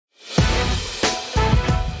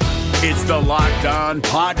It's the Locked On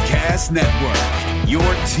Podcast Network, your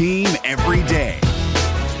team every day.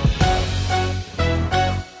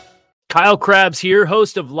 Kyle Krabs here,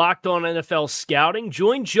 host of Locked On NFL Scouting.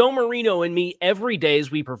 Join Joe Marino and me every day as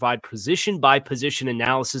we provide position-by-position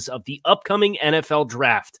analysis of the upcoming NFL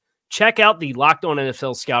Draft. Check out the Locked On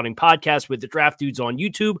NFL Scouting podcast with the Draft Dudes on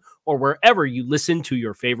YouTube or wherever you listen to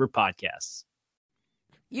your favorite podcasts.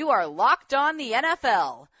 You are Locked On the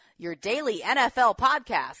NFL, your daily NFL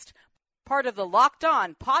podcast, part of the Locked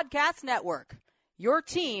On Podcast Network, your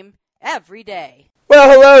team every day. Well,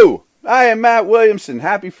 hello. I am Matt Williamson.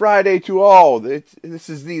 Happy Friday to all. This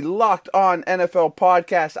is the Locked On NFL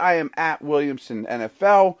podcast. I am at Williamson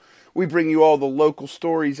NFL. We bring you all the local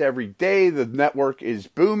stories every day. The network is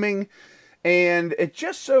booming. And it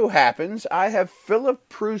just so happens I have Filip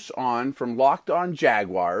Prus on from Locked On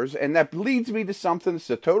Jaguars. And that leads me to something that's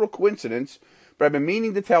a total coincidence. But I've been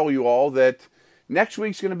meaning to tell you all that next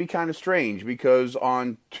week's going to be kind of strange. Because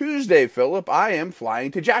on Tuesday, Filip, I am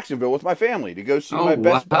flying to Jacksonville with my family to go see my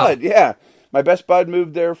best bud. Yeah, my best bud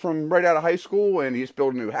moved there from right out of high school. And he's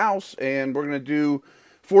built a new house. And we're going to do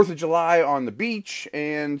 4th of July on the beach,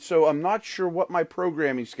 and so I'm not sure what my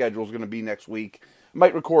programming schedule is going to be next week. I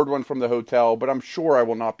might record one from the hotel, but I'm sure I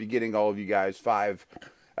will not be getting all of you guys five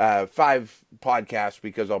podcasts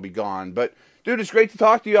because I'll be gone. But, dude, it's great to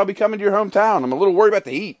talk to you. I'll be coming to your hometown. I'm a little worried about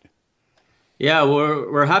the heat. Yeah,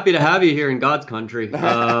 we're happy to have you here in God's country.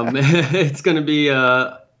 It's going to be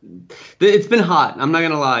it's been hot. I'm not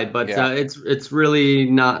going to lie, but yeah. It's really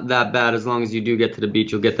not that bad as long as you do get to the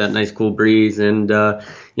beach. You'll get that nice cool breeze, and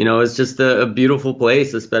it's just a beautiful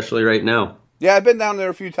place, especially right now. Yeah, I've been down there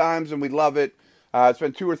a few times, and we love it. It's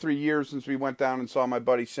been 2 or 3 years since we went down and saw my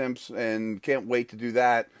buddy Simps, and can't wait to do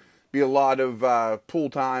that. Be a lot of pool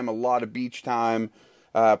time, a lot of beach time.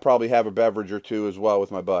 Probably have a beverage or two as well with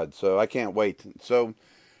my bud, so I can't wait. So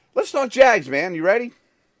let's talk Jags, man. You ready?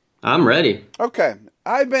 I'm ready. Okay.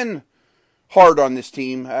 I've been hard on this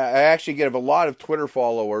team. I actually get a lot of Twitter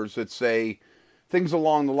followers that say things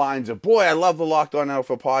along the lines of, boy, I love the Locked On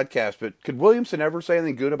Alpha podcast, but could Williamson ever say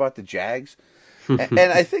anything good about the Jags? And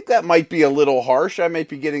I think that might be a little harsh. I might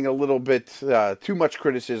be getting a little bit too much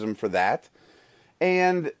criticism for that.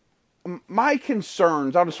 And my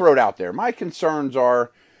concerns, I'll just throw it out there. My concerns are,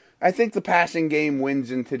 I think the passing game wins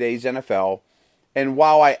in today's NFL. And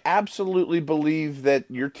while I absolutely believe that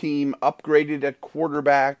your team upgraded at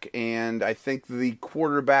quarterback, and I think the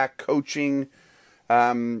quarterback coaching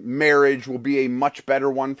marriage will be a much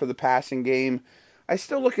better one for the passing game, I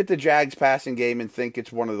still look at the Jags passing game and think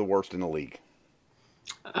it's one of the worst in the league.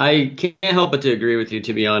 I can't help but to agree with you,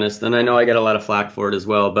 to be honest. And I know I get a lot of flack for it as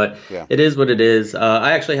well, but It is what it is.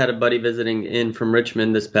 I actually had a buddy visiting in from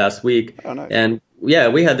Richmond this past week. Oh, nice. And yeah,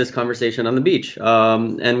 we had this conversation on the beach.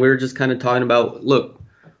 And we were just kind of talking about, look,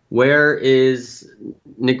 where is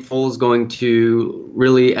Nick Foles going to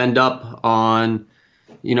really end up on,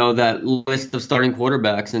 that list of starting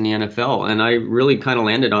quarterbacks in the NFL? And I really kind of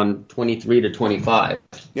landed on 23 to 25.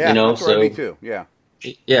 Yeah, that's where I'd be too. Yeah.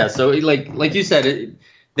 Yeah, so like you said,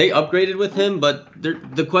 they upgraded with him, but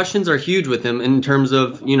the questions are huge with him in terms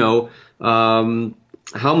of,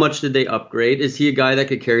 how much did they upgrade? Is he a guy that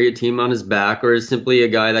could carry a team on his back, or is simply a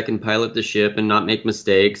guy that can pilot the ship and not make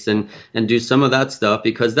mistakes and do some of that stuff?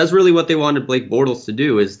 Because that's really what they wanted Blake Bortles to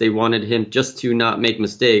do, is they wanted him just to not make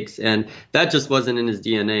mistakes. And that just wasn't in his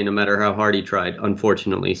DNA, no matter how hard he tried,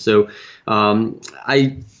 unfortunately. So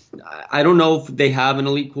I don't know if they have an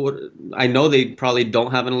elite quarter. I know they probably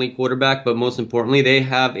don't have an elite quarterback, but most importantly, they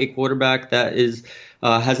have a quarterback that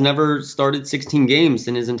has never started 16 games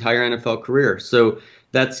in his entire NFL career. So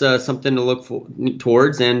that's something to look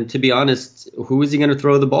towards. And to be honest, who is he going to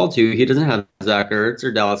throw the ball to? He doesn't have Zach Ertz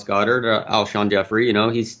or Dallas Goedert or Alshon Jeffrey.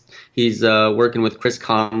 He's working with Chris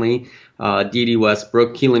Conley, D.D.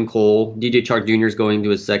 Westbrook, Keelan Cole, DJ Chark Jr. is going to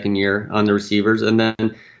his second year on the receivers, and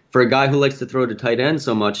then for a guy who likes to throw to tight end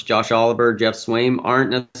so much, Josh Oliver, Jeff Swaim aren't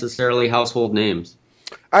necessarily household names.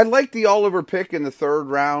 I like the Oliver pick in the 3rd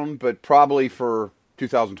round, but probably for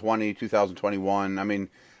 2020, 2021. I mean,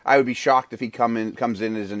 I would be shocked if he comes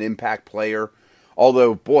in as an impact player.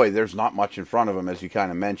 Although, boy, there's not much in front of him, as you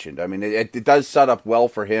kind of mentioned. I mean, it does set up well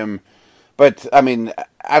for him. But, I mean,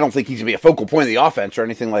 I don't think he's going to be a focal point of the offense or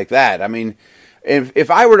anything like that. I mean,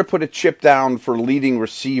 if I were to put a chip down for leading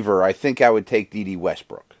receiver, I think I would take D.D.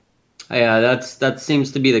 Westbrook. Yeah, that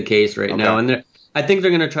seems to be the case right now. And I think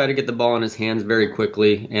they're going to try to get the ball in his hands very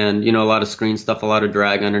quickly, and a lot of screen stuff, a lot of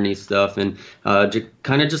drag underneath stuff, and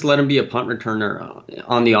kind of just let him be a punt returner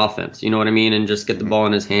on the offense. You know what I mean? And just get the ball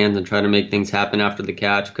in his hands and try to make things happen after the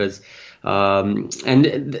catch, because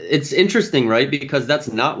And it's interesting, right? Because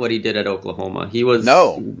that's not what he did at Oklahoma. He was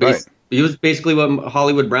He was basically what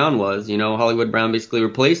Hollywood Brown was. Hollywood Brown basically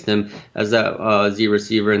replaced him as that Z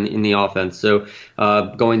receiver in the offense. So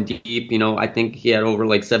going deep, I think he had over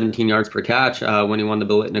like 17 yards per catch when he won the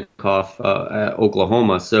Biletnikoff at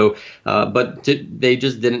Oklahoma. So, but they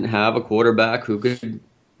just didn't have a quarterback who could,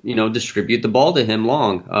 distribute the ball to him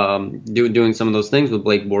long, doing some of those things with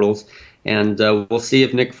Blake Bortles. And we'll see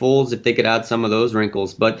if Nick Foles, if they could add some of those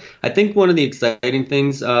wrinkles. But I think one of the exciting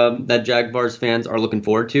things that Jaguars fans are looking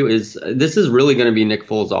forward to is this is really going to be Nick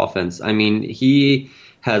Foles' offense. I mean, he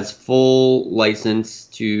has full license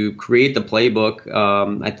to create the playbook.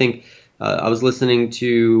 I think I was listening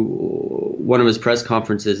to one of his press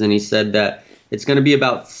conferences, and he said that it's going to be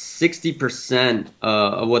about 60%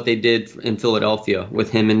 of what they did in Philadelphia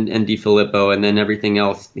with him and DiFilippo, and then everything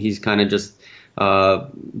else he's kind of just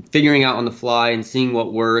figuring out on the fly and seeing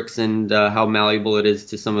what works and how malleable it is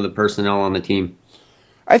to some of the personnel on the team.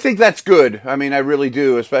 I think that's good. I mean, I really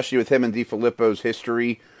do, especially with him and DiFilippo's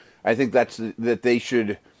history. I think that they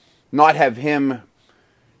should not have him,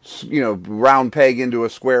 round peg into a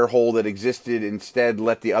square hole that existed. Instead,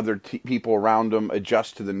 let the other people around him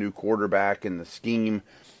adjust to the new quarterback and the scheme.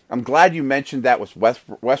 I'm glad you mentioned that with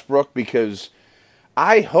Westbrook, because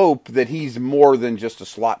I hope that he's more than just a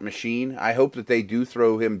slot machine. I hope that they do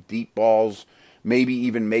throw him deep balls, maybe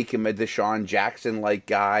even make him a Deshaun Jackson-like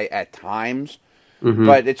guy at times. Mm-hmm.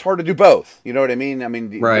 But it's hard to do both. You know what I mean? I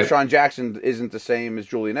mean, right. Deshaun Jackson isn't the same as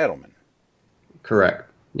Julian Edelman. Correct.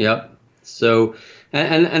 Yep. So,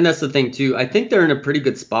 and that's the thing, too. I think they're in a pretty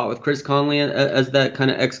good spot with Chris Conley as that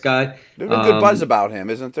kind of ex-guy. There's a good buzz about him,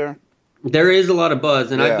 isn't there? There is a lot of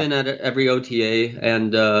buzz, and I've been at every OTA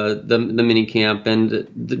and the mini camp, and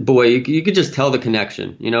boy, you could just tell the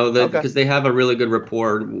connection, because they have a really good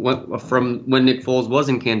rapport. From when Nick Foles was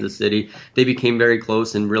in Kansas City, they became very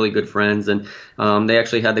close and really good friends, and they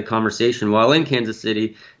actually had the conversation while in Kansas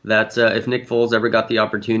City that if Nick Foles ever got the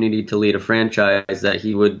opportunity to lead a franchise, that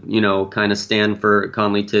he would, kind of stand for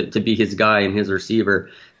Conley to be his guy and his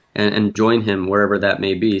receiver and join him wherever that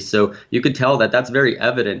may be. So you could tell that that's very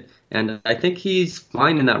evident. And I think he's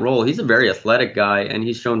fine in that role. He's a very athletic guy, and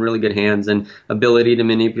he's shown really good hands and ability to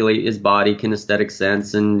manipulate his body, kinesthetic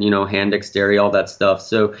sense, and hand dexterity, all that stuff.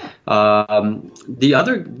 So the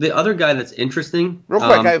other guy that's interesting. Real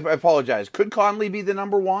quick, I apologize. Could Conley be the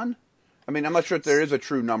number one? I mean, I'm not sure if there is a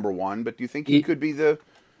true number one, but do you think he could be the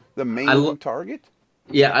main target?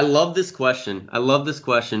 Yeah, I love this question.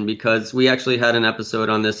 Because we actually had an episode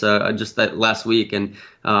on this just that last week, and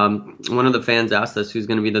one of the fans asked us who's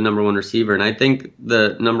going to be the number one receiver, and I think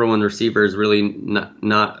the number one receiver is really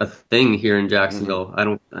not a thing here in Jacksonville.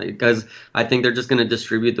 Mm-hmm. Because I think they're just going to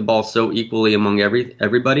distribute the ball so equally among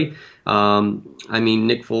everybody. I mean,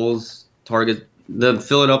 Nick Foles targets. The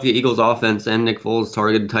Philadelphia Eagles offense and Nick Foles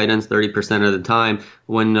targeted tight ends 30% of the time.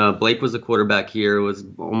 When Blake was a quarterback here, it was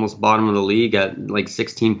almost bottom of the league at like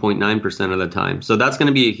 16.9% of the time. So that's going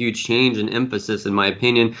to be a huge change in emphasis, in my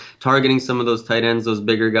opinion, targeting some of those tight ends, those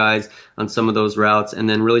bigger guys on some of those routes, and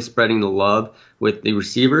then really spreading the love with the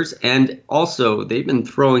receivers. And also, they've been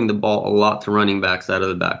throwing the ball a lot to running backs out of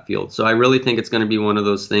the backfield. So I really think it's going to be one of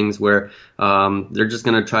those things where they're just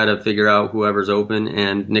going to try to figure out whoever's open,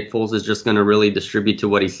 and Nick Foles is just going to really distribute to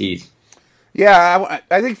what he sees. Yeah,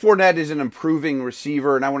 I think Fournette is an improving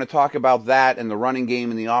receiver, and I want to talk about that and the running game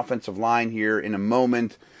and the offensive line here in a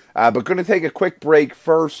moment. But going to take a quick break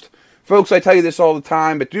first. Folks, I tell you this all the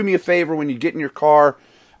time, but do me a favor when you get in your car,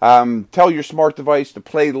 tell your smart device to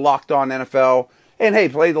play Locked On NFL. And hey,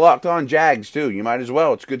 play the Locked On Jags too. You might as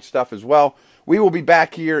well. It's good stuff as well. We will be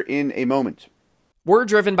back here in a moment. We're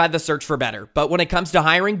driven by the search for better, but when it comes to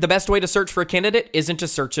hiring, the best way to search for a candidate isn't to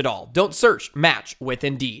search at all. Don't search, match with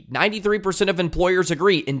Indeed. 93% of employers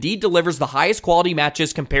agree Indeed delivers the highest quality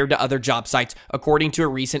matches compared to other job sites, according to a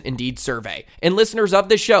recent Indeed survey. And listeners of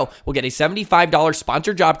this show will get a $75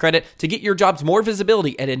 sponsored job credit to get your jobs more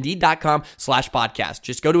visibility at Indeed.com/podcast.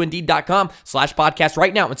 Just go to Indeed.com/podcast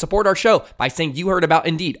right now and support our show by saying you heard about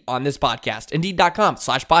Indeed on this podcast.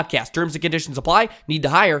 Indeed.com/podcast. Terms and conditions apply. Need to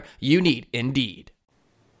hire? You need Indeed.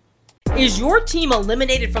 Is your team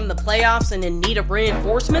eliminated from the playoffs and in need of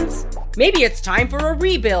reinforcements? Maybe it's time for a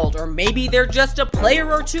rebuild, or maybe they're just a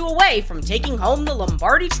player or two away from taking home the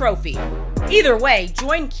Lombardi Trophy. Either way,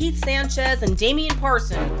 join Keith Sanchez and Damian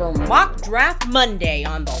Parson for Mock Draft Monday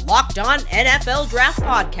on the Locked On NFL Draft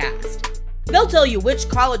Podcast. They'll tell you which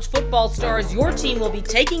college football stars your team will be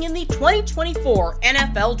taking in the 2024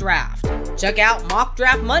 NFL Draft. Check out Mock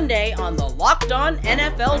Draft Monday on the Locked On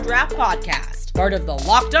NFL Draft Podcast. Part of the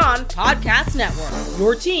Locked On Podcast Network.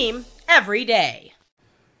 Your team every day.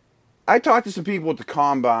 I talked to some people at the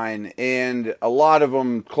Combine, and a lot of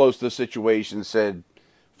them close to the situation said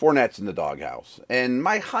Fournette's in the doghouse. And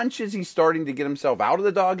my hunch is he's starting to get himself out of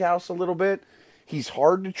the doghouse a little bit. He's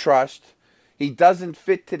hard to trust. He doesn't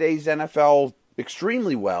fit today's NFL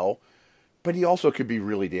extremely well, but he also could be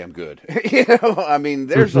really damn good. I mean,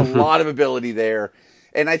 there's a lot of ability there.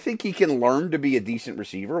 And I think he can learn to be a decent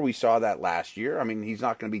receiver. We saw that last year. I mean, he's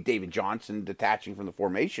not going to be David Johnson detaching from the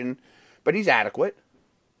formation, but he's adequate.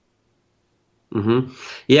 Mm-hmm.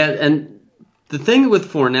 Yeah, and the thing with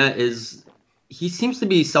Fournette is he seems to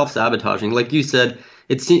be self-sabotaging. Like you said,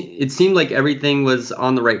 it seemed like everything was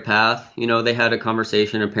on the right path. They had a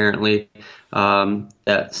conversation apparently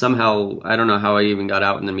that somehow, I don't know how I even got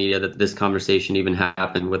out in the media that this conversation even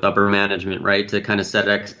happened with upper management, right, to kind of set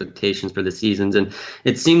expectations for the seasons. And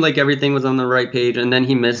it seemed like everything was on the right page. And then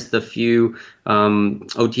he missed a few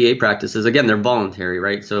OTA practices. Again, they're voluntary,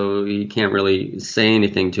 right? So you can't really say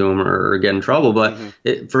anything to him or get in trouble. But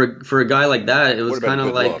for a guy like that, it was kind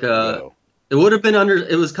of like it would have been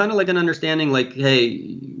it was kind of like an understanding, like,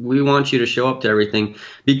 hey, we want you to show up to everything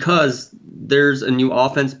because there's a new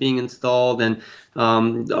offense being installed, and a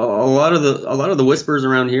lot of the whispers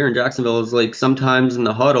around here in Jacksonville is like sometimes in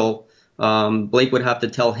the huddle, Blake would have to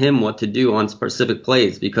tell him what to do on specific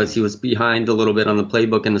plays because he was behind a little bit on the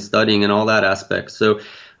playbook and the studying and all that aspect. So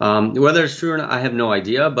whether it's true or not, I have no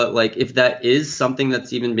idea. But like, if that is something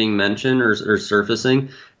that's even being mentioned or surfacing,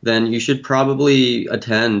 then you should probably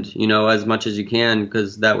attend, as much as you can,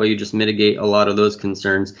 because that way you just mitigate a lot of those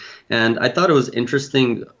concerns. And I thought it was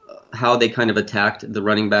interesting how they kind of attacked the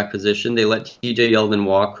running back position. They let TJ Yeldon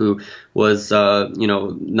walk, who was,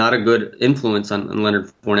 not a good influence on Leonard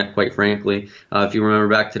Fournette, quite frankly. If you remember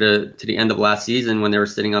back to the end of last season when they were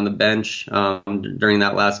sitting on the bench during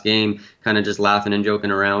that last game, kind of just laughing and joking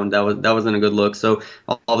around, that wasn't a good look. So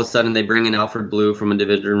all of a sudden they bring in Alfred Blue from a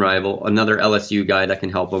division rival, another LSU guy that can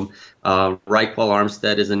help them. Raekwon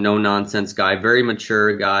Armstead is a no-nonsense guy, very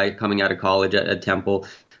mature guy coming out of college at Temple,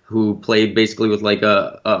 who played basically with like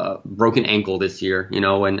a broken ankle this year,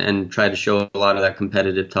 and tried to show a lot of that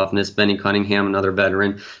competitive toughness. Benny Cunningham, another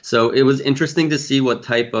veteran. So it was interesting to see what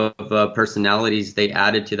type of personalities they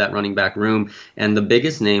added to that running back room. And the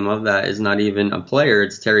biggest name of that is not even a player.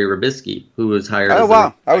 It's Terry Robisky, who was hired. Oh,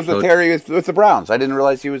 wow. I was with Terry with the Browns. I didn't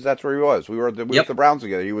realize that's where he was. We were with the Browns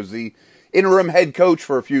together. He was the interim head coach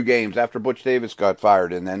for a few games after Butch Davis got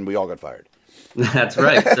fired, and then we all got fired. That's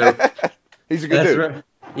right. So he's a good dude. Right.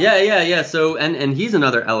 Yeah. So and he's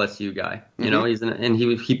another LSU guy.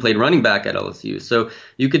 He played running back at LSU. So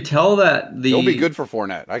you could tell that he'll be good for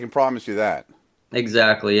Fournette. I can promise you that.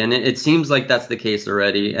 Exactly, and it seems like that's the case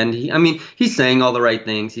already. And he's saying all the right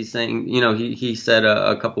things. He's saying, he said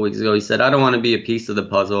a couple weeks ago, he said, I don't want to be a piece of the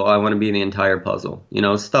puzzle. I want to be the entire puzzle.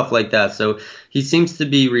 Stuff like that. So he seems to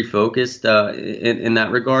be refocused in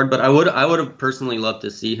that regard. But I would have personally loved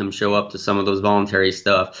to see him show up to some of those voluntary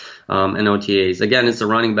stuff and OTAs. Again, it's a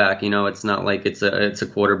running back. It's not like it's a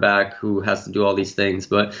quarterback who has to do all these things.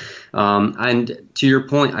 But and to your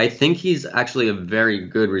point, I think he's actually a very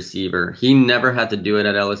good receiver. He never had to do it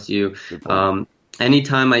at LSU.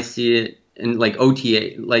 Anytime I see it in like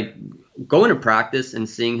OTA, like going to practice and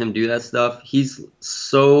seeing him do that stuff, he's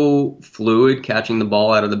so fluid catching the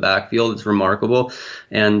ball out of the backfield. It's remarkable.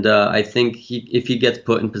 And I think if he gets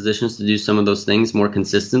put in positions to do some of those things more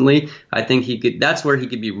consistently, I think that's where he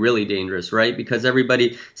could be really dangerous, right? Because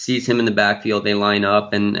everybody sees him in the backfield, they line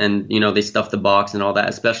up and they stuff the box and all that,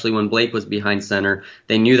 especially when Blake was behind center.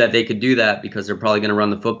 They knew that they could do that because they're probably going to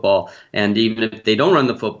run the football. And even if they don't run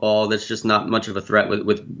the football, that's just not much of a threat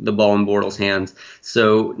with the ball in Bortles' hands.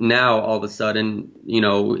 So now all of a sudden,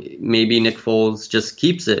 maybe Nick Foles just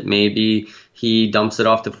keeps it. Maybe he dumps it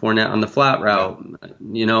off to Fournette on the flat route,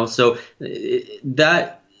 So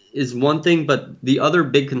that is one thing. But the other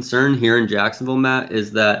big concern here in Jacksonville, Matt,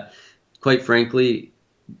 is that, quite frankly,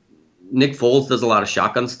 Nick Foles does a lot of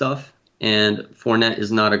shotgun stuff. And Fournette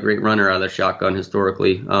is not a great runner out of the shotgun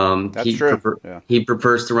historically. That's true. He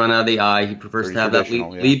prefers to run out of the eye. He prefers to have that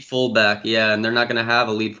lead fullback. Yeah, and they're not going to have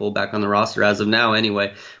a lead fullback on the roster as of now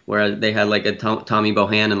anyway, where they had like a Tommy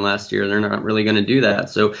Bohannon last year. They're not really going to do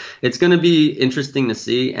that. So it's going to be interesting to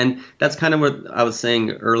see. And that's kind of what I was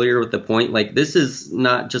saying earlier with the point. Like, this is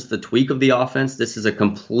not just a tweak of the offense. This is a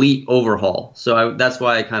complete overhaul. So that's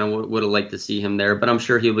why I kind of would have liked to see him there. But I'm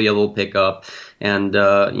sure he'll be able to pick up and,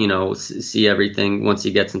 see everything once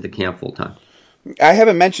he gets into camp full time. I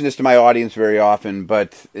haven't mentioned this to my audience very often,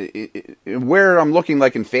 but where I'm looking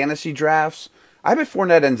like in fantasy drafts, I bet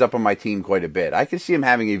Fournette ends up on my team quite a bit. I can see him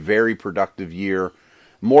having a very productive year,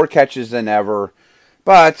 more catches than ever.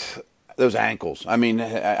 But those ankles. I mean,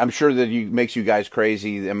 I'm sure that makes you guys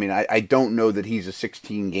crazy. I mean, I don't know that he's a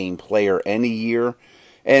 16-game player any year.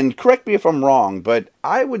 And correct me if I'm wrong, but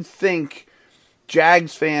I would think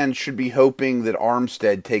Jags fans should be hoping that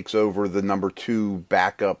Armstead takes over the number 2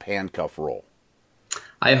 backup handcuff role.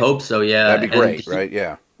 I hope so, yeah. That'd be great, right?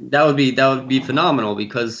 Yeah. That would be phenomenal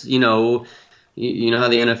because, you know how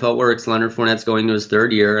the NFL works. Leonard Fournette's going to his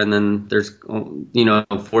 3rd year, and then there's,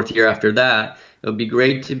 4th year after that. It would be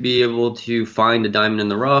great to be able to find a diamond in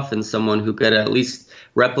the rough and someone who could at least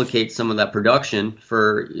replicate some of that production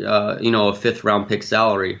for, a 5th round pick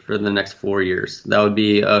salary for the next 4 years. That would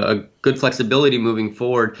be a good flexibility moving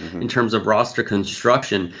forward in terms of roster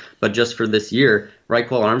construction. But just for this year,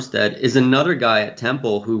 Raekwon Armstead is another guy at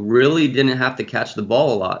Temple who really didn't have to catch the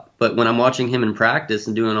ball a lot. But when I'm watching him in practice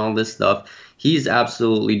and doing all this stuff, he's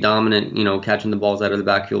absolutely dominant, catching the balls out of the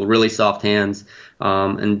backfield, really soft hands,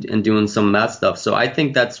 and doing some of that stuff. So I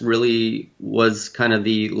think that's really was kind of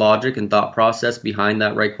the logic and thought process behind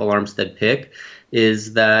that Raekwon Armstead pick,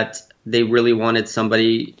 is that they really wanted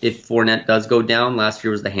somebody, if Fournette does go down, last year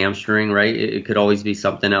was the hamstring, right? It could always be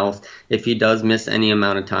something else. If he does miss any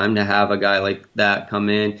amount of time, to have a guy like that come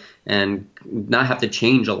in and not have to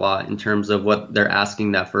change a lot in terms of what they're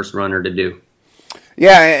asking that first runner to do.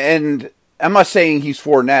 Yeah, and I'm not saying he's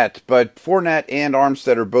Fournette, but Fournette and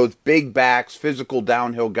Armstead are both big backs, physical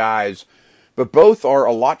downhill guys, but both are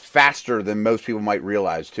a lot faster than most people might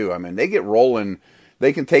realize, too. I mean, they get rolling.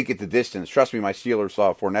 They can take it the distance. Trust me, my Steelers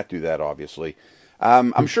saw Fournette do that, obviously.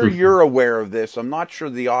 I'm sure you're aware of this. I'm not sure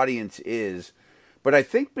the audience is. But I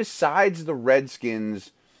think besides the Redskins,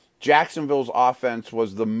 Jacksonville's offense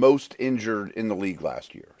was the most injured in the league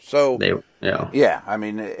last year. So, yeah, I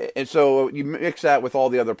mean, and so you mix that with all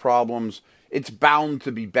the other problems, it's bound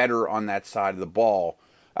to be better on that side of the ball.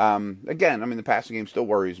 Again, I mean, the passing game still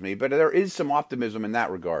worries me, but there is some optimism in that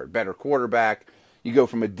regard. Better quarterback. You go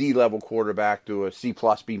from a D-level quarterback to a C+,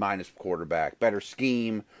 B- quarterback. Better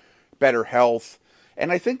scheme, better health.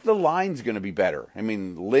 And I think the line's going to be better. I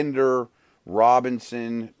mean, Linder,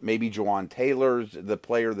 Robinson, maybe Jawan Taylor's the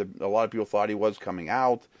player that a lot of people thought he was coming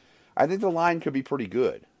out. I think the line could be pretty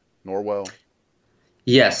good. Norwell?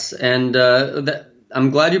 Yes, and I'm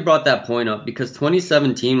glad you brought that point up, because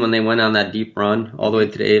 2017, when they went on that deep run all the way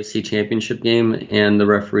to the AFC Championship game and the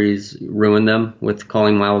referees ruined them with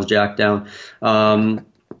calling Miles Jack down,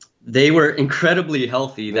 they were incredibly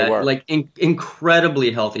healthy.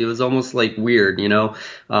 Incredibly healthy. It was almost like weird,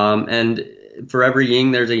 and for every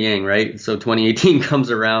yin, there's a yang, right? So 2018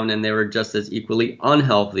 comes around and they were just as equally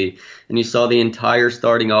unhealthy. And you saw the entire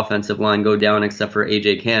starting offensive line go down except for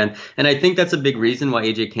A.J. Cann. And I think that's a big reason why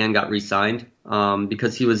A.J. Cann got re-signed,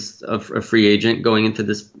 because he was a free agent going into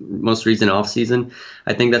this most recent offseason.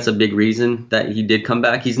 I think that's a big reason that he did come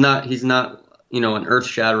back. He's not an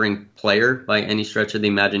earth-shattering player by any stretch of the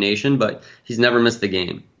imagination, but he's never missed a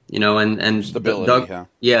game, and stability.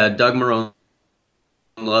 Doug Marrone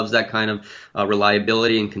loves that kind of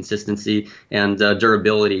reliability and consistency and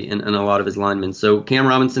durability in a lot of his linemen. So Cam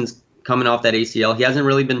Robinson's coming off that ACL. He hasn't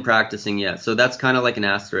really been practicing yet. So that's kind of like an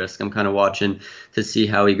asterisk. I'm kind of watching to see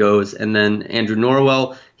how he goes. And then Andrew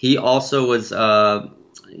Norwell, he also was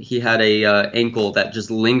he had a ankle that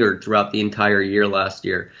just lingered throughout the entire year last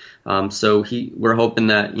year. So we're hoping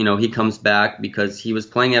that, he comes back, because he was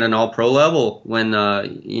playing at an all-pro level when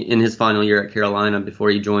in his final year at Carolina before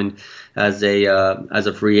he joined as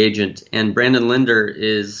a free agent. And Brandon Linder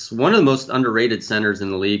is one of the most underrated centers in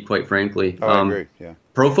the league, quite frankly. I agree. Yeah.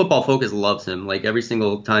 Pro Football Focus loves him. Like, every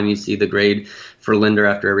single time you see the grade for Linder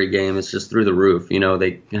after every game, it's just through the roof.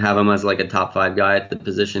 They have him as like a top 5 guy at the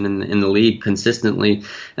position in the league consistently.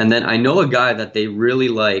 And then I know a guy that they really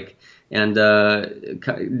like, and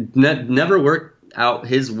never worked out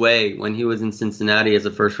his way when he was in Cincinnati as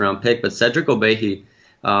a first-round pick, but Cedric Obehi.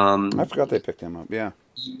 I forgot they picked him up, yeah.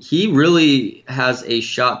 He really has a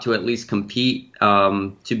shot to at least compete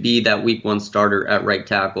to be that week 1 starter at right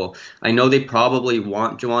tackle. I know they probably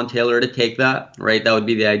want Jawan Taylor to take that, right? That would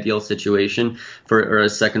be the ideal situation for a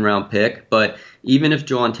second-round pick, but even if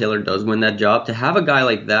Jawan Taylor does win that job, to have a guy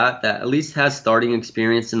like that at least has starting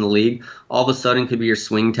experience in the league, all of a sudden could be your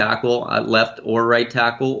swing tackle at left or right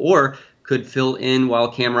tackle, or could fill in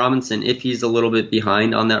while Cam Robinson, if he's a little bit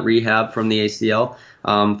behind on that rehab from the ACL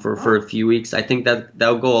for a few weeks. I think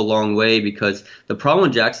that'll go a long way, because the problem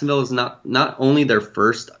with Jacksonville is not only their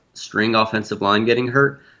first string offensive line getting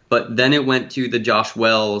hurt, but then it went to the Josh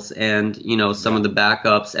Wells and some of the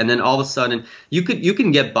backups, and then all of a sudden you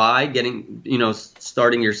can get by getting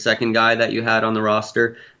starting your second guy that you had on the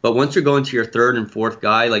roster, but once you're going to your third and fourth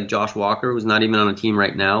guy, like Josh Walker, who's not even on a team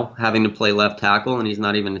right now, having to play left tackle, and he's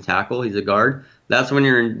not even a tackle, he's a guard, that's when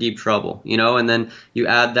you're in deep trouble, and then you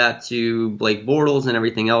add that to Blake Bortles and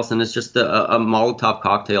everything else, and it's just a Molotov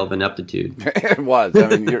cocktail of ineptitude. It was. I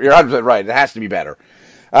mean, you're 100% right. It has to be better.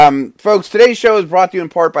 Folks, today's show is brought to you in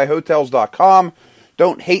part by Hotels.com.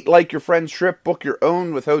 Don't hate like your friend's trip. Book your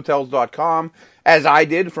own with Hotels.com, as I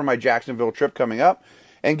did for my Jacksonville trip coming up,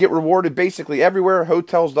 and get rewarded basically everywhere.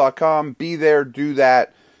 Hotels.com. Be there, do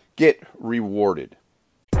that, get rewarded.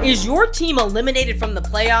 Is your team eliminated from the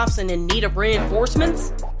playoffs and in need of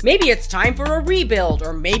reinforcements? Maybe it's time for a rebuild,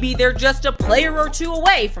 or maybe they're just a player or two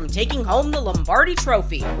away from taking home the Lombardi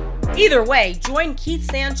Trophy. Either way, join Keith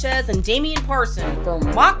Sanchez and Damian Parson for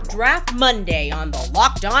Mock Draft Monday on the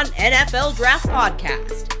Locked On NFL Draft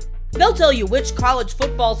Podcast. They'll tell you which college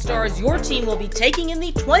football stars your team will be taking in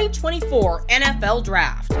the 2024 NFL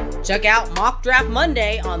Draft. Check out Mock Draft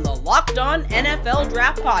Monday on the Locked On NFL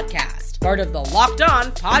Draft Podcast, part of the Locked On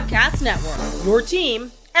Podcast Network, your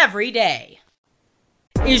team every day.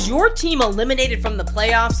 Is your team eliminated from the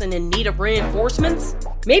playoffs and in need of reinforcements?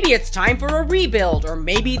 Maybe it's time for a rebuild, or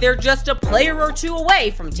maybe they're just a player or two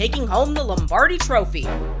away from taking home the Lombardi Trophy.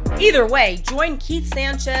 Either way, join Keith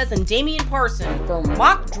Sanchez and Damian Parson for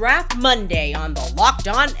Mock Draft Monday on the Locked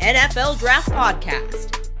On NFL Draft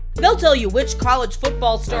Podcast. They'll tell you which college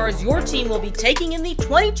football stars your team will be taking in the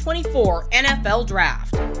 2024 NFL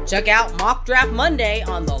Draft. Check out Mock Draft Monday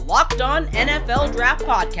on the Locked On NFL Draft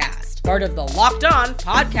Podcast, part of the Locked On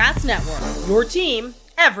Podcast Network, your team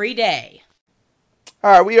every day.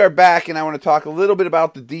 All right, we are back, and I want to talk a little bit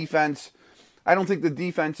about the defense. I don't think the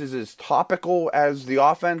defense is as topical as the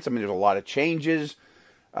offense. I mean, there's a lot of changes.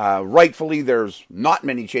 Rightfully, there's not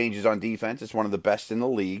many changes on defense. It's one of the best in the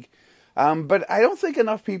league. But I don't think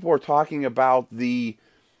enough people are talking about the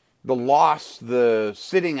loss, the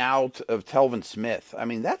sitting out of Telvin Smith. I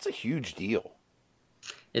mean, that's a huge deal.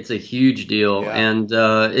 It's a huge deal, yeah. And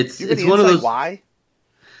it's one of those. Why?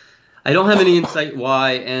 I don't have any insight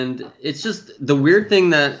why, and it's just the weird thing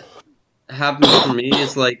that happens for me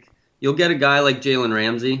is like you'll get a guy like Jalen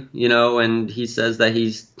Ramsey, and he says that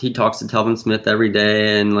he talks to Telvin Smith every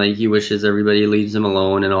day, and like he wishes everybody leaves him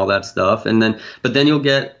alone and all that stuff, but then you'll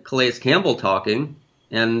get Calais Campbell talking,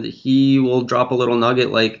 and he will drop a little nugget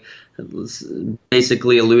like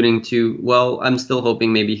basically alluding to, well, I'm still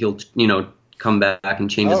hoping maybe he'll come back and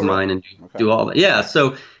change his mind and do all that. Yeah,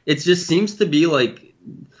 so it just seems to be like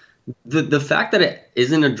the fact that it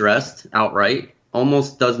isn't addressed outright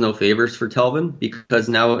almost does no favors for Telvin, because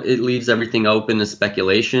now it leaves everything open to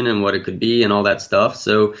speculation and what it could be and all that stuff.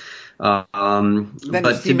 So, then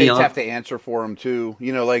his teammates have to answer for him too.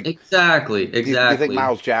 Exactly. Do you think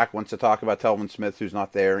Miles Jack wants to talk about Telvin Smith, who's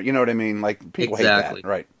not there? You know what I mean? Like people hate that,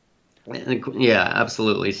 right? Yeah,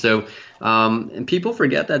 absolutely. So, and people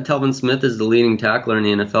forget that Telvin Smith is the leading tackler in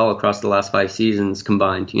the NFL across the last 5 seasons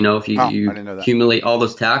combined. If you accumulate all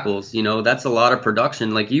those tackles, that's a lot of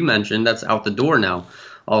production. Like you mentioned, that's out the door now,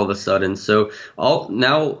 all of a sudden. So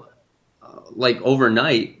like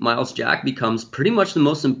overnight, Miles Jack becomes pretty much the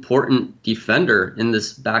most important defender in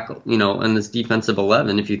this in this defensive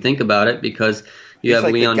 11. If you think about it, because you have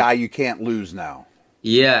Leon, the guy you can't lose now.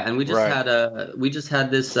 Yeah, and we just had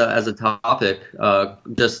this as a topic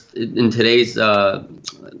just in today's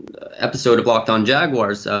episode of Locked On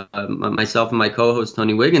Jaguars. Myself and my co-host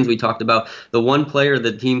Tony Wiggins, we talked about the one player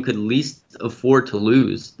the team could least afford to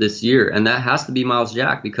lose this year, and that has to be Miles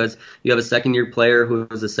Jack, because you have a second-year player who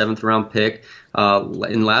was a 7th-round pick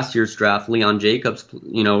in last year's draft, Leon Jacobs,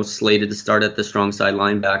 slated to start at the strong side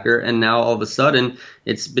linebacker, and now all of a sudden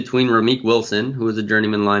it's between Ramik Wilson, who is a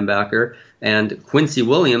journeyman linebacker, and Quincy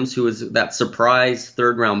Williams, who was that surprise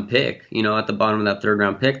 3rd-round pick, at the bottom of that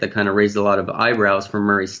 3rd-round pick that kind of raised a lot of eyebrows for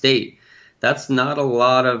Murray State. That's not a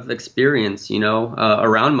lot of experience,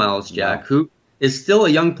 around Miles Jack, who is still a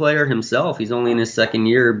young player himself. He's only in his 2nd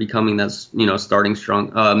year becoming that, starting strong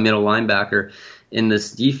middle linebacker in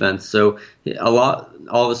this defense. So a lot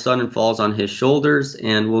all of a sudden falls on his shoulders,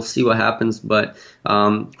 and we'll see what happens. But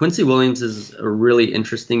Quincy Williams is a really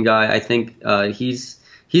interesting guy. I think he's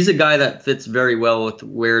a guy that fits very well with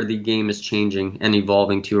where the game is changing and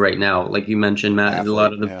evolving to right now. Like you mentioned, Matt, a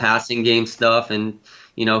lot of the passing game stuff, and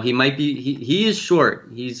he might be he is short.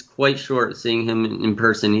 He's quite short. Seeing him in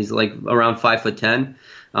person, he's like around 5'10",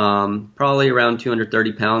 probably around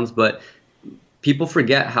 230 pounds. But people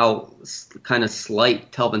forget how kind of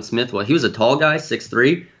slight Telvin Smith was. He was a tall guy,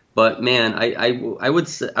 6'3". But man, I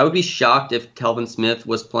would be shocked if Telvin Smith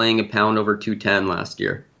was playing a pound over 210 last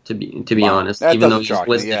year. To be honest, even though he's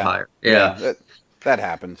listed higher. Yeah. That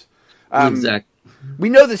happens. Exactly. We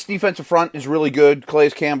know this defensive front is really good.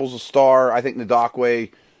 Calais Campbell's a star. I think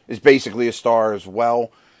Ndakwe is basically a star as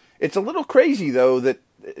well. It's a little crazy, though, that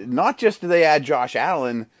not just do they add Josh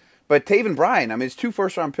Allen, but Taven Bryan. I mean, it's 2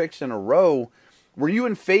 first-round picks in a row. Were you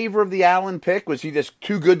in favor of the Allen pick? Was he just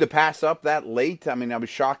too good to pass up that late? I mean, I was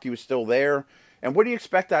shocked he was still there. And what do you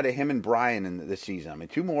expect out of him and Bryan in this season? I mean,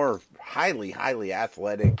 2 more highly, highly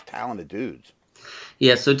athletic, talented dudes.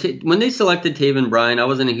 Yeah, so when they selected Taven Bryan, I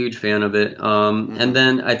wasn't a huge fan of it. And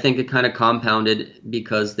then I think it kind of compounded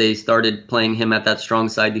because they started playing him at that strong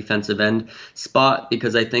side defensive end spot,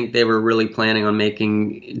 because I think they were really planning on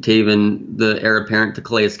making Taven the heir apparent to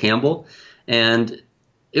Calais Campbell. And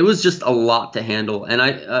it was just a lot to handle. And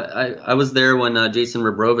I was there when Jason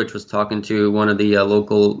Rebrovich was talking to one of the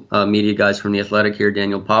local media guys from The Athletic here,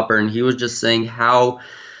 Daniel Popper, and he was just saying how,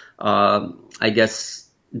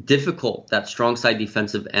 difficult that strong side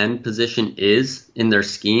defensive end position is in their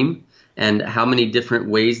scheme, and how many different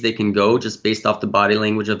ways they can go just based off the body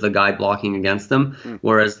language of the guy blocking against them.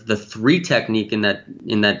 Whereas the 3 technique in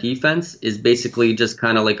that defense is basically just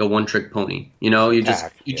kind of like a one-trick pony. You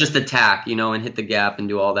just attack, and hit the gap and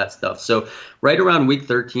do all that stuff. So right around week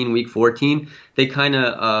 13, week 14, they kind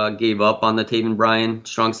of gave up on the Taven Bryan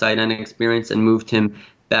strong side end experience and moved him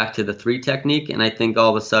back to the 3 technique. And I think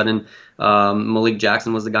all of a sudden Malik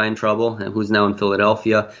Jackson was the guy in trouble, who's now in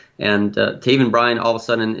Philadelphia. And Taven Bryan, all of a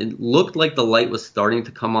sudden, it looked like the light was starting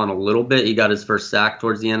to come on a little bit. He got his first sack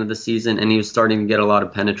towards the end of the season, and he was starting to get a lot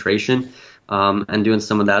of penetration and doing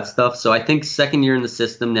some of that stuff. So I think second year in the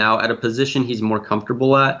system now, at a position he's more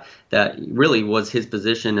comfortable at, that really was his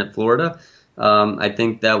position at Florida, I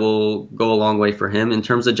think that will go a long way for him. In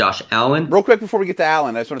terms of Josh Allen. Real quick before we get to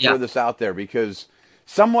Allen, I just want to throw this out there, because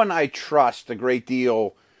someone I trust a great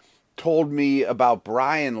deal told me about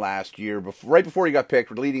Bryan last year, right before he got picked,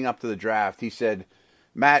 leading up to the draft. He said,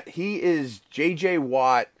 Matt, he is J.J.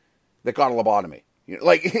 Watt that got a lobotomy.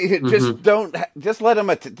 Just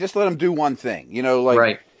let him do one thing.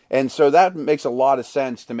 Right. And so that makes a lot of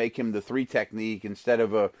sense to make him the 3 technique instead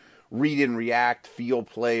of a read and react field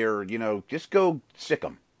player. Just go sick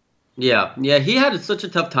him. Yeah, he had such a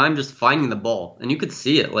tough time just finding the ball, and you could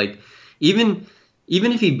see it. Like even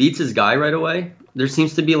if he beats his guy right away, there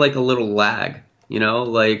seems to be like a little lag,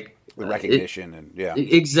 like with recognition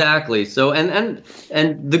exactly. So and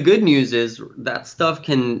the good news is that stuff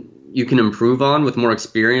you can improve on with more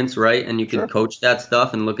experience, right? And you can coach that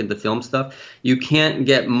stuff and look at the film stuff. You can't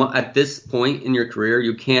get at this point in your career,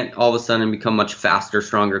 you can't all of a sudden become much faster,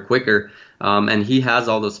 stronger, quicker. And he has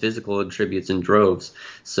all those physical attributes in droves.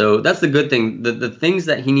 So that's the good thing. The things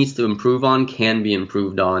that he needs to improve on can be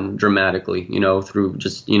improved on dramatically, through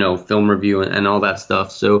just, film review and all that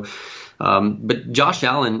stuff. So, but Josh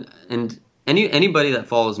Allen, and anybody that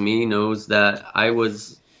follows me knows that I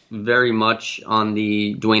was very much on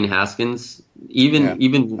the Dwayne Haskins,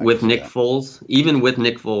 even with Nick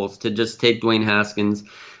Foles, to just take Dwayne Haskins.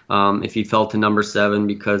 If he fell to number 7,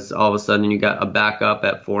 because all of a sudden you got a backup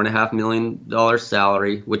at $4.5 million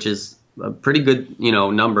salary, which is a pretty good,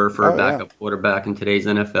 number for a backup quarterback in today's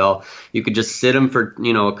NFL. You could just sit him for,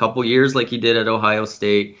 a couple years like he did at Ohio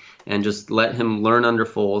State and just let him learn under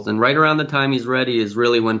Foles. And right around the time he's ready is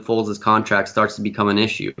really when Foles' contract starts to become an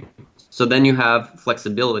issue. So then you have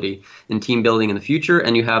flexibility in team building in the future,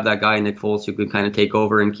 and you have that guy, Nick Foles, who could kind of take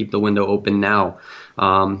over and keep the window open now.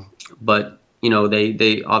 But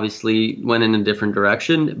they obviously went in a different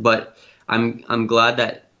direction, but I'm glad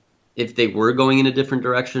that if they were going in a different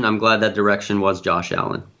direction, I'm glad that direction was Josh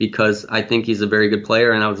Allen, because I think he's a very good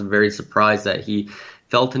player, and I was very surprised that he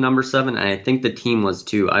fell to number 7, and I think the team was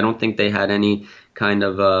too. I don't think they had any kind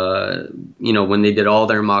of, when they did all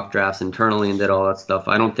their mock drafts internally and did all that stuff,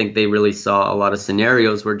 I don't think they really saw a lot of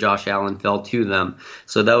scenarios where Josh Allen fell to them.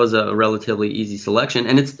 So that was a relatively easy selection.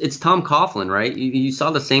 And it's Tom Coughlin, right? You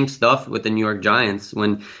saw the same stuff with the New York Giants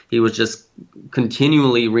when he was just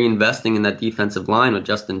continually reinvesting in that defensive line with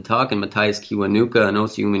Justin Tuck and Matthias Kiwanuka and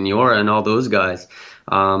Osi Umenyiora and all those guys,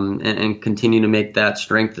 and continue to make that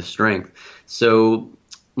strength to strength. So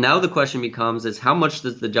now the question becomes is how much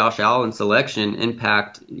does the Josh Allen selection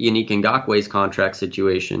impact Yannick Ngakwe's contract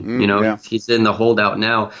situation? He's in the holdout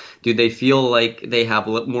now. Do they feel like they have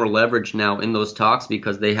more leverage now in those talks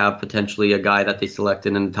because they have potentially a guy that they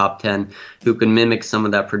selected in the top 10 who can mimic some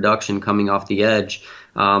of that production coming off the edge?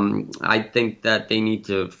 I think that they need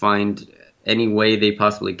to find any way they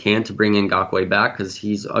possibly can to bring Ngakwe back, because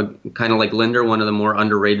he's kind of like Linder, one of the more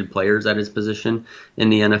underrated players at his position in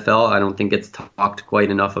the NFL. I don't think it's talked quite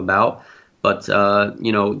enough about. But,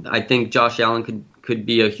 I think Josh Allen could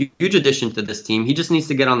be a huge addition to this team. He just needs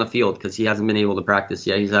to get on the field because he hasn't been able to practice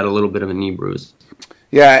yet. He's had a little bit of a knee bruise.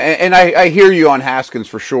 Yeah, and I hear you on Haskins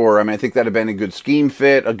for sure. I mean, I think that would have been a good scheme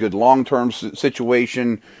fit, a good long-term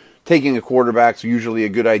situation. taking a quarterback's usually a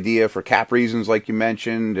good idea for cap reasons, like you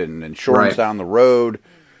mentioned, and insurance down the road.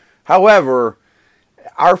 However,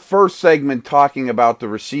 our first segment talking about the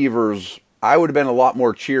receivers, I would have been a lot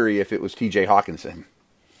more cheery if it was T.J. Hawkinson.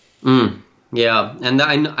 Yeah, and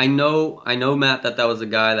I know, Matt, that was a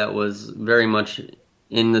guy that was very much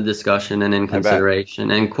in the discussion and in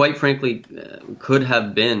consideration, and quite frankly, could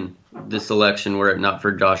have been the selection were it not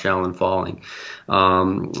for Josh Allen falling.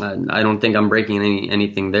 I don't think I'm breaking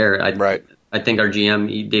anything there. I think our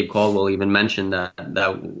GM, Dave Caldwell, even mentioned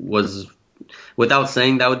that was, without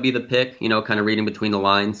saying that would be the pick, kind of reading between the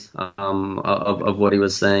lines of what he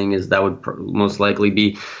was saying, is that would most likely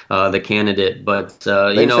be the candidate. But,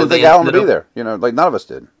 they didn't think Allen would be there. Like none of us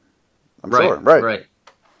did. I'm sure. Right.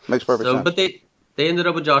 Makes perfect sense. But they ended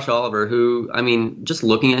up with Josh Oliver, who, just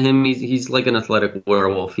looking at him, he's like an athletic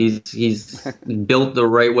werewolf. He's built the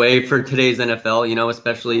right way for today's NFL,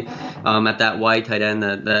 especially at that wide tight end,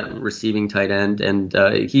 that receiving tight end. And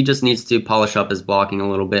he just needs to polish up his blocking a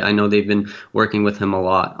little bit. I know they've been working with him a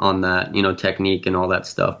lot on that, technique and all that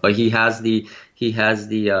stuff. But he has the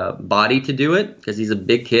body to do it, because he's a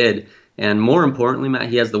big kid. And more importantly, Matt,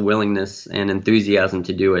 he has the willingness and enthusiasm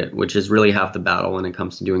to do it, which is really half the battle when it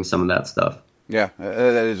comes to doing some of that stuff. Yeah,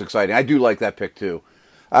 that is exciting. I do like that pick, too.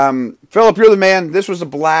 Filip, you're the man. This was a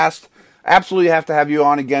blast. Absolutely have to have you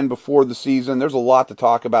on again before the season. There's a lot to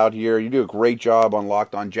talk about here. You do a great job on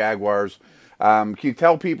Locked On Jaguars. Can you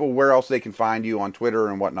tell people where else they can find you on Twitter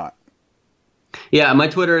and whatnot? Yeah, my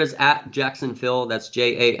Twitter is @JacksonFil. That's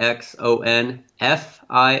JacksonFil.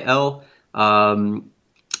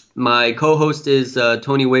 My co-host is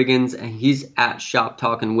Tony Wiggins, and he's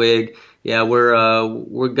 @ShopTalkinWig. Yeah,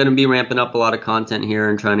 we're going to be ramping up a lot of content here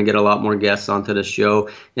and trying to get a lot more guests onto the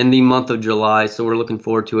show in the month of July. So we're looking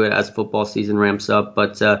forward to it as football season ramps up.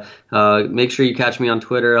 But make sure you catch me on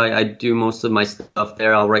Twitter. I do most of my stuff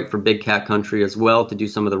there. I'll write for Big Cat Country as well to do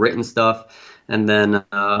some of the written stuff. And then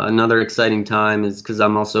another exciting time is because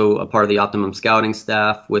I'm also a part of the Optimum Scouting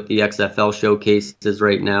staff with the XFL showcases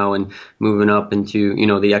right now and moving up into,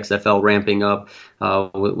 the XFL ramping up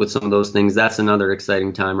with some of those things. That's another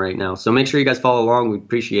exciting time right now. So make sure you guys follow along. We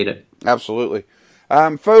appreciate it. Absolutely.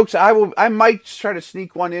 Folks, I might try to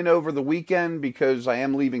sneak one in over the weekend because I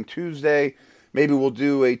am leaving Tuesday. Maybe we'll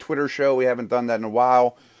do a Twitter show. We haven't done that in a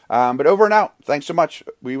while. But over and out. Thanks so much.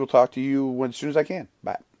 We will talk to you as soon as I can.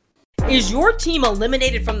 Bye. Is your team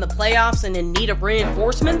eliminated from the playoffs and in need of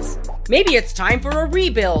reinforcements? Maybe it's time for a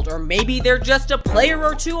rebuild, or maybe they're just a player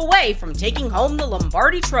or two away from taking home the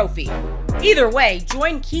Lombardi Trophy. Either way,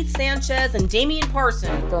 join Keith Sanchez and Damian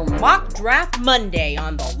Parson for Mock Draft Monday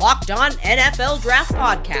on the Locked On NFL Draft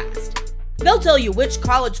Podcast. They'll tell you which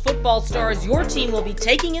college football stars your team will be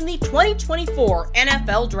taking in the 2024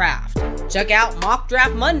 NFL Draft. Check out Mock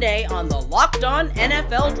Draft Monday on the Locked On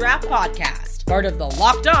NFL Draft Podcast, part of the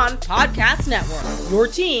Locked On Podcast Network, your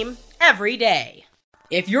team every day.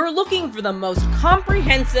 If you're looking for the most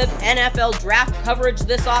comprehensive NFL draft coverage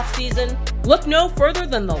this offseason, look no further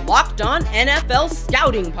than the Locked On NFL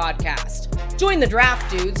Scouting Podcast. Join the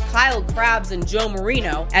draft dudes, Kyle Krabs and Joe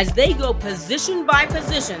Marino, as they go position by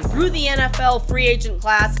position through the NFL free agent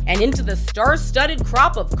class and into the star-studded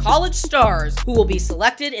crop of college stars who will be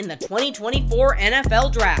selected in the 2024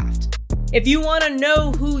 NFL Draft. If you want to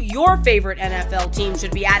know who your favorite NFL team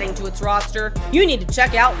should be adding to its roster, you need to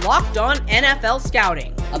check out Locked On NFL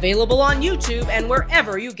Scouting, available on YouTube and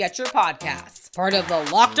wherever you get your podcasts. Part of the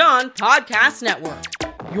Locked On Podcast Network,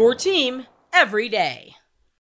 your team every day.